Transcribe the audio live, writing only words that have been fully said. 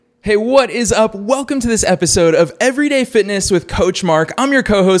Hey, what is up? Welcome to this episode of Everyday Fitness with Coach Mark. I'm your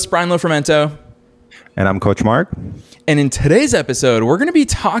co-host, Brian Lofrumento. And I'm Coach Mark. And in today's episode, we're going to be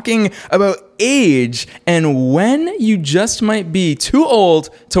talking about age and when you just might be too old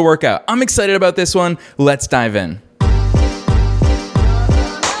to work out. I'm excited about this one. Let's dive in.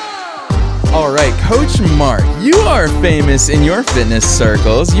 All right, Coach Mark, you are famous in your fitness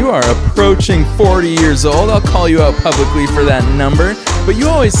circles. You are approaching 40 years old. I'll call you out publicly for that number. But you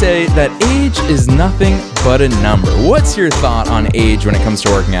always say that age is nothing but a number. What's your thought on age when it comes to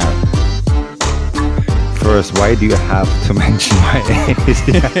working out? First, why do you have to mention my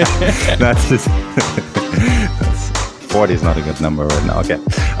age? That's just 40 is not a good number right now.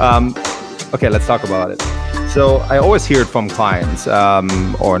 Okay, let's talk about it. So I always hear it from clients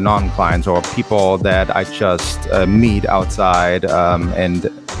or non-clients or people that I just meet outside, and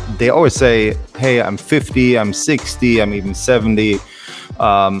they always say, hey, I'm 50, I'm 60, I'm even 70.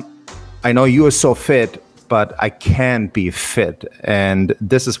 I know you are so fit, but I can't be fit. And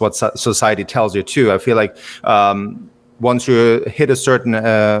this is what society tells you too. I feel like once you hit a certain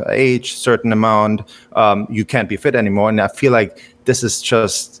age, certain amount, you can't be fit anymore. And I feel like this is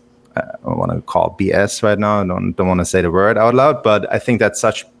just, I don't want to call BS right now. I don't want to say the word out loud, but I think that's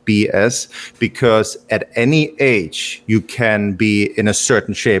such BS because at any age you can be in a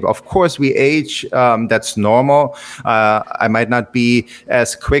certain shape. Of course, we age. That's normal. I might not be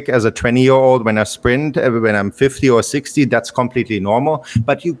as quick as a 20-year-old when I sprint. When I'm 50 or 60, that's completely normal.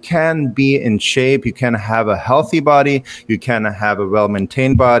 But you can be in shape. You can have a healthy body. You can have a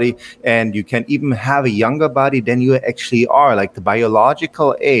well-maintained body, and you can even have a younger body than you actually are. Like the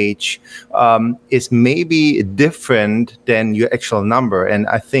biological age is maybe different than your actual number, and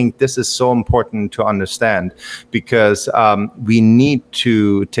I think this is so important to understand because we need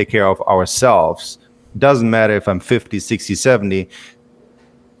to take care of ourselves. Doesn't matter if I'm 50, 60, 70.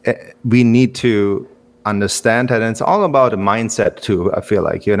 We need to understand that. And it's all about a mindset too, I feel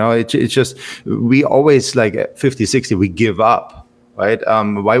like, it's just, we always like at 50, 60, we give up. Right?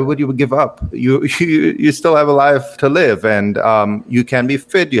 Why would you give up? You still have a life to live, and you can be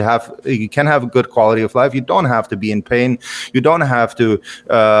fit. You can have a good quality of life. You don't have to be in pain. You don't have to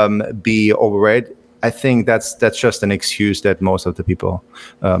be overweight. I think that's just an excuse that most of the people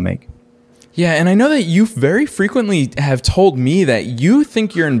make. Yeah, and I know that you very frequently have told me that you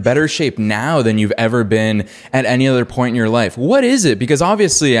think you're in better shape now than you've ever been at any other point in your life. What is it? Because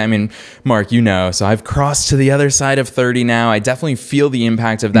obviously, I mean, Mark, so I've crossed to the other side of 30 now. I definitely feel the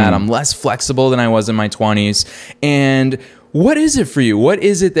impact of that. I'm less flexible than I was in my 20s. And what is it for you? What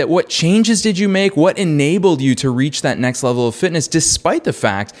changes did you make? What enabled you to reach that next level of fitness despite the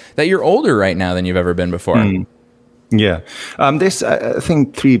fact that you're older right now than you've ever been before? Yeah, there's I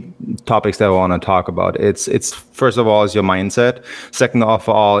think three topics that I want to talk about. It's first of all is your mindset. Second of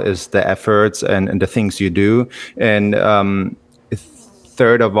all is the efforts and the things you do, and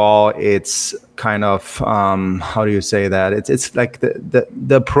third of all it's kind of how do you say that? It's like the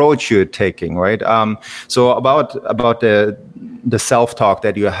approach you're taking, right? So about the self-talk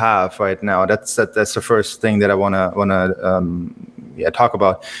that you have right now. That's the first thing that I wanna talk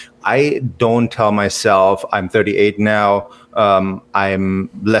about. I don't tell myself I'm 38 now. I'm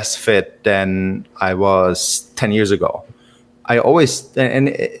less fit than I was 10 years ago. I always,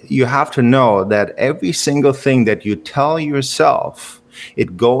 and you have to know that every single thing that you tell yourself,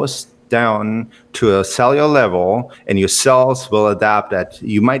 it goes down to a cellular level, and your cells will adapt that.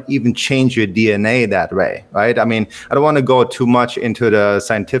 You might even change your DNA that way, right? I mean, I don't want to go too much into the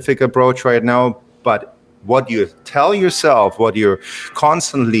scientific approach right now, but what you tell yourself, what you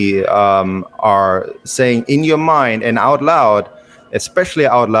constantly are saying in your mind and out loud, especially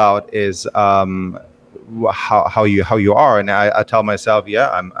out loud, is how you are. And I tell myself,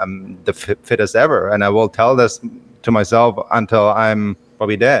 I'm the fittest ever, and I will tell this to myself until I'm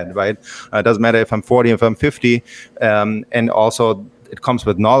probably dead. Right? It doesn't matter if I'm 40, if I'm 50, and also it comes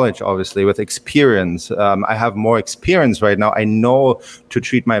with knowledge, obviously, with experience. I have more experience right now. I know to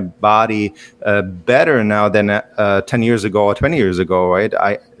treat my body better now than 10 years ago or 20 years ago, right?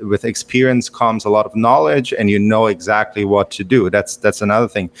 With experience comes a lot of knowledge, and you know exactly what to do. That's another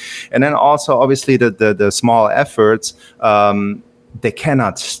thing. And then also, obviously, the small efforts, they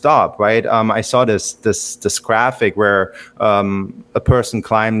cannot stop, right? I saw this graphic where a person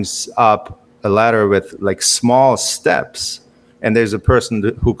climbs up a ladder with like small steps, and there's a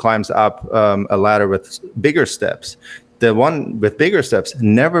person who climbs up a ladder with bigger steps. the one with bigger steps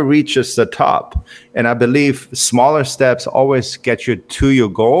never reaches the top. And I believe smaller steps always get you to your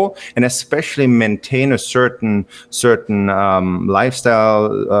goal, and especially maintain a certain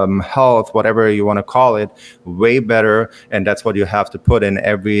lifestyle, health, whatever you want to call it, way better. And that's what you have to put in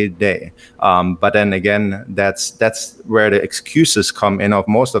every day. But then again, that's where the excuses come in of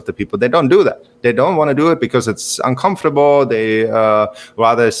most of the people. They don't do that. They don't want to do it because it's uncomfortable. They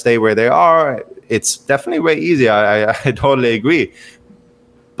rather stay where they are. It's definitely way easier. I totally agree.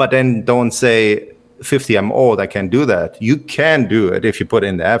 But then don't say, 50, I'm old, I can't do that. You can do it if you put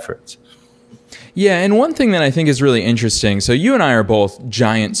in the efforts. Yeah, and one thing that I think is really interesting, so you and I are both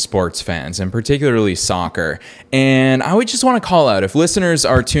giant sports fans, and particularly soccer. And I would just want to call out, if listeners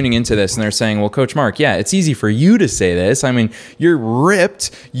are tuning into this and they're saying, well, Coach Mark, yeah, it's easy for you to say this. I mean, you're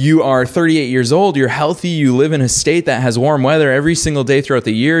ripped, you are 38 years old, you're healthy, you live in a state that has warm weather every single day throughout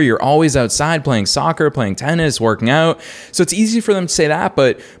the year, you're always outside playing soccer, playing tennis, working out. So it's easy for them to say that.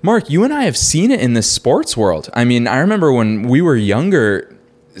 But Mark, you and I have seen it in the sports world. I mean, I remember when we were younger,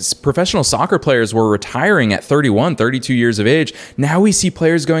 professional soccer players were retiring at 31, 32 years of age. Now we see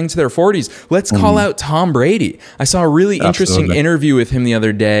players going to their 40s. Let's call out Tom Brady. I saw a really interesting interview with him the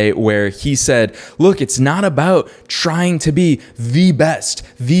other day where he said, look, it's not about trying to be the best,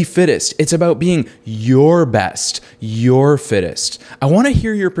 the fittest. It's about being your best, your fittest. I want to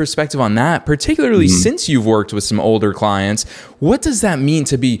hear your perspective on that, particularly since you've worked with some older clients. What does that mean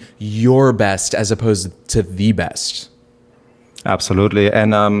to be your best as opposed to the best? Absolutely.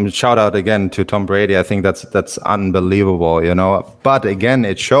 And shout out again to Tom Brady. I think that's unbelievable, you know. But again,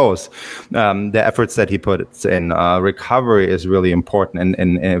 it shows the efforts that he puts in. Recovery is really important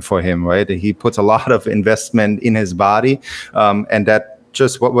and for him, right? He puts a lot of investment in his body, and that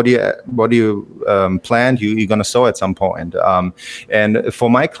just what do you plant, you're going to sow at some point. And for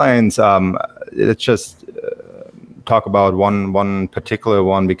my clients, let's just talk about one particular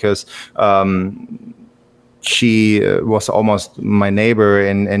one, because she was almost my neighbor,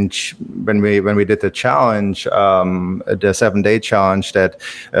 and when we did the challenge, the 7-day challenge that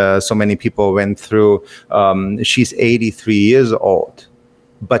so many people went through, she's 83 years old,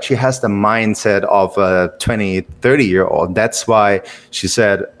 but she has the mindset of a 20, 30-year-old. That's why she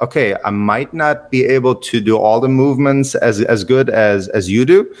said, okay, I might not be able to do all the movements as good as you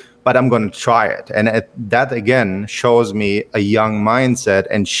do, but I'm going to try it. And that again shows me a young mindset,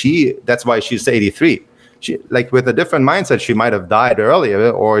 and that's why she's 83. She, like, with a different mindset, she might have died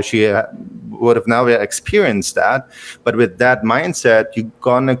earlier, or she would have never experienced that. But with that mindset, you're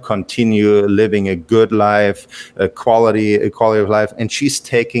gonna continue living a good life, a quality of life, and she's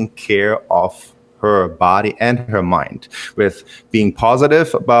taking care of her body and her mind with being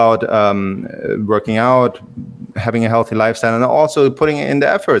positive about working out, having a healthy lifestyle, and also putting in the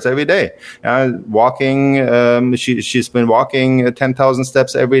efforts every day. Walking, she's been walking 10,000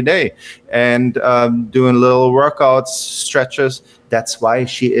 steps every day, and doing little workouts, stretches. That's why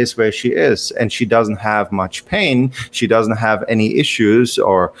she is where she is, and she doesn't have much pain. She doesn't have any issues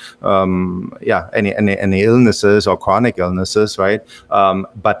or any illnesses or chronic illnesses, right?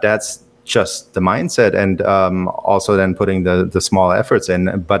 But that's just the mindset, and also then putting the small efforts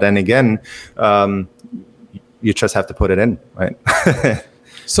in. But then again, you just have to put it in, right?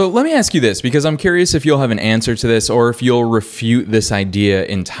 So let me ask you this, because I'm curious if you'll have an answer to this or if you'll refute this idea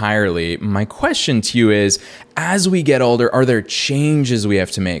entirely. My question to you is, as we get older, are there changes we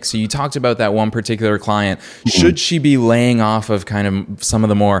have to make? So you talked about that one particular client. Should she be laying off of kind of some of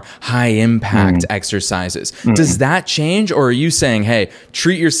the more high impact exercises? Does that change? Or are you saying, hey,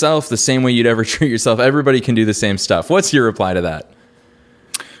 treat yourself the same way you'd ever treat yourself? Everybody can do the same stuff. What's your reply to that?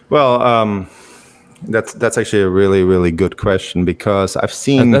 Well, that's actually a really, really good question, because I've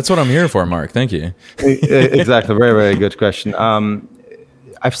seen... That's what I'm here for, Mark. Thank you. Exactly. Very, very good question.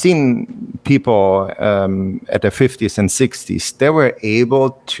 I've seen people at their 50s and 60s, they were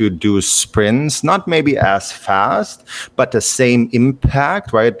able to do sprints, not maybe as fast, but the same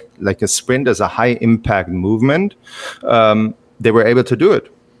impact, right? Like a sprint is a high impact movement. They were able to do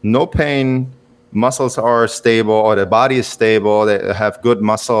it. No pain. Muscles are stable, or the body is stable. They have good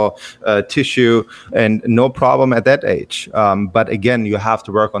muscle tissue, and no problem at that age. But again, you have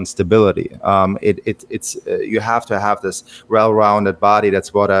to work on stability. It's you have to have this well-rounded body.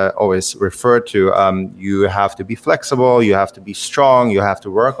 That's what I always refer to. You have to be flexible. You have to be strong. You have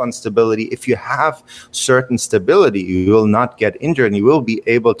to work on stability. If you have certain stability, you will not get injured, and you will be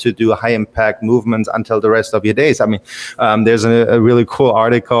able to do high-impact movements until the rest of your days. I mean, there's a really cool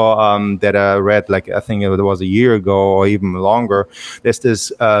article that I read, like I think it was a year ago or even longer. There's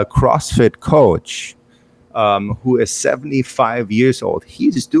this CrossFit coach who is 75 years old.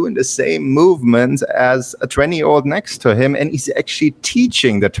 He's doing the same movements as a 20-year-old next to him, and he's actually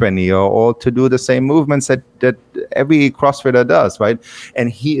teaching the 20-year-old to do the same movements that every CrossFitter does, right? And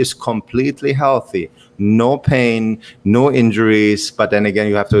he is completely healthy. No pain, no injuries, but then again,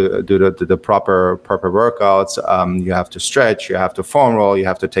 you have to do the proper workouts. You have to stretch, you have to foam roll, you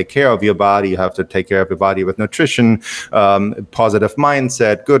have to take care of your body, you have to take care of your body with nutrition, positive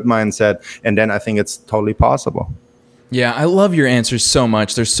mindset, good mindset, and then I think it's totally possible. Yeah, I love your answers so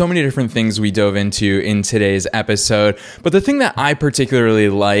much. There's so many different things we dove into in today's episode. But the thing that I particularly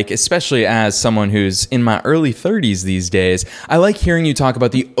like, especially as someone who's in my early 30s these days, I like hearing you talk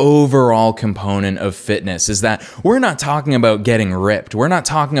about the overall component of fitness, is that we're not talking about getting ripped. We're not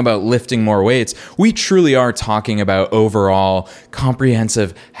talking about lifting more weights. We truly are talking about overall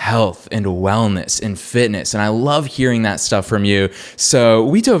comprehensive health and wellness and fitness. And I love hearing that stuff from you. So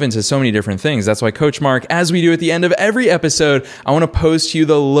we dove into so many different things. That's why Coach Mark, as we do at the end of every episode, I want to pose to you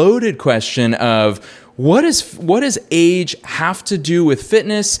the loaded question of what does age have to do with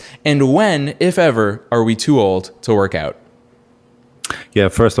fitness, and when, if ever, are we too old to work out? Yeah,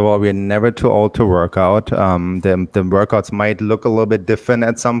 first of all, we're never too old to work out. The workouts might look a little bit different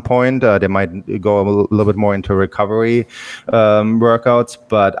at some point. They might go a little bit more into recovery workouts,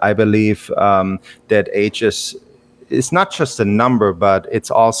 but I believe that age is not just a number, but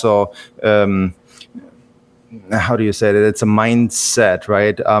it's also how do you say it? It's a mindset,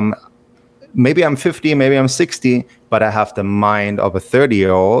 right? Maybe I'm 50, maybe I'm 60, but I have the mind of a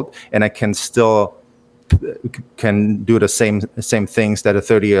 30-year-old, and I can still do the same things that a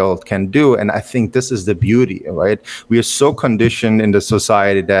 30-year-old can do. And I think this is the beauty, right? We are so conditioned in the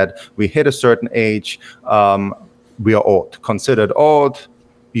society that we hit a certain age, we are old, considered old.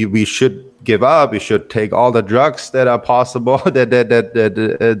 We should give up. We should take all the drugs that are possible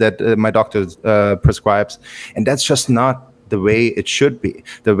that my doctor prescribes, and that's just not the way it should be.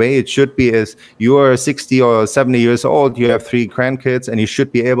 The way it should be is you are 60 or 70 years old, you have 3 grandkids, and you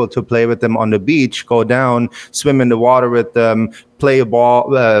should be able to play with them on the beach, go down, swim in the water with them, play a ball,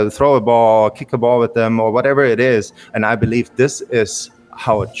 throw a ball, kick a ball with them, or whatever it is. And I believe this is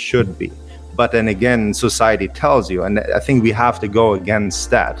how it should be. But then again, society tells you, and I think we have to go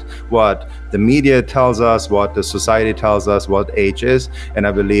against that. What the media tells us, what the society tells us, what age is. And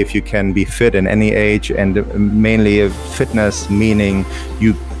I believe you can be fit in any age, and mainly fitness meaning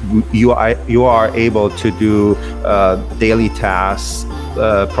you are able to do daily tasks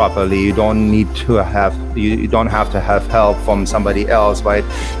properly. You don't have to have help from somebody else, right?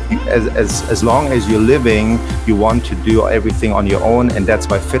 As long as you're living, you want to do everything on your own, and that's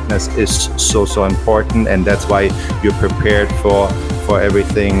why fitness is so important, and that's why you're prepared for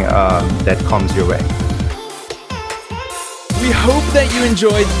everything that comes your way. We hope that you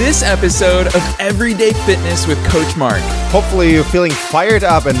enjoyed this episode of Everyday Fitness with Coach Mark. Hopefully you're feeling fired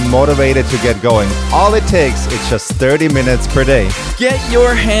up and motivated to get going. All it takes is just 30 minutes per day. Get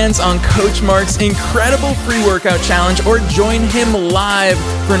your hands on Coach Mark's incredible free workout challenge, or join him live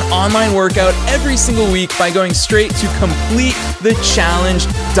for an online workout every single week by going straight to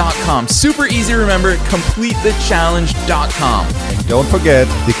CompleteTheChallenge.com. Super easy to remember, CompleteTheChallenge.com. And don't forget,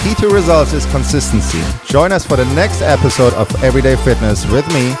 the key to results is consistency. Join us for the next episode of Everyday Fitness with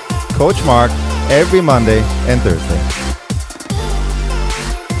me, Coach Mark, every Monday and Thursday.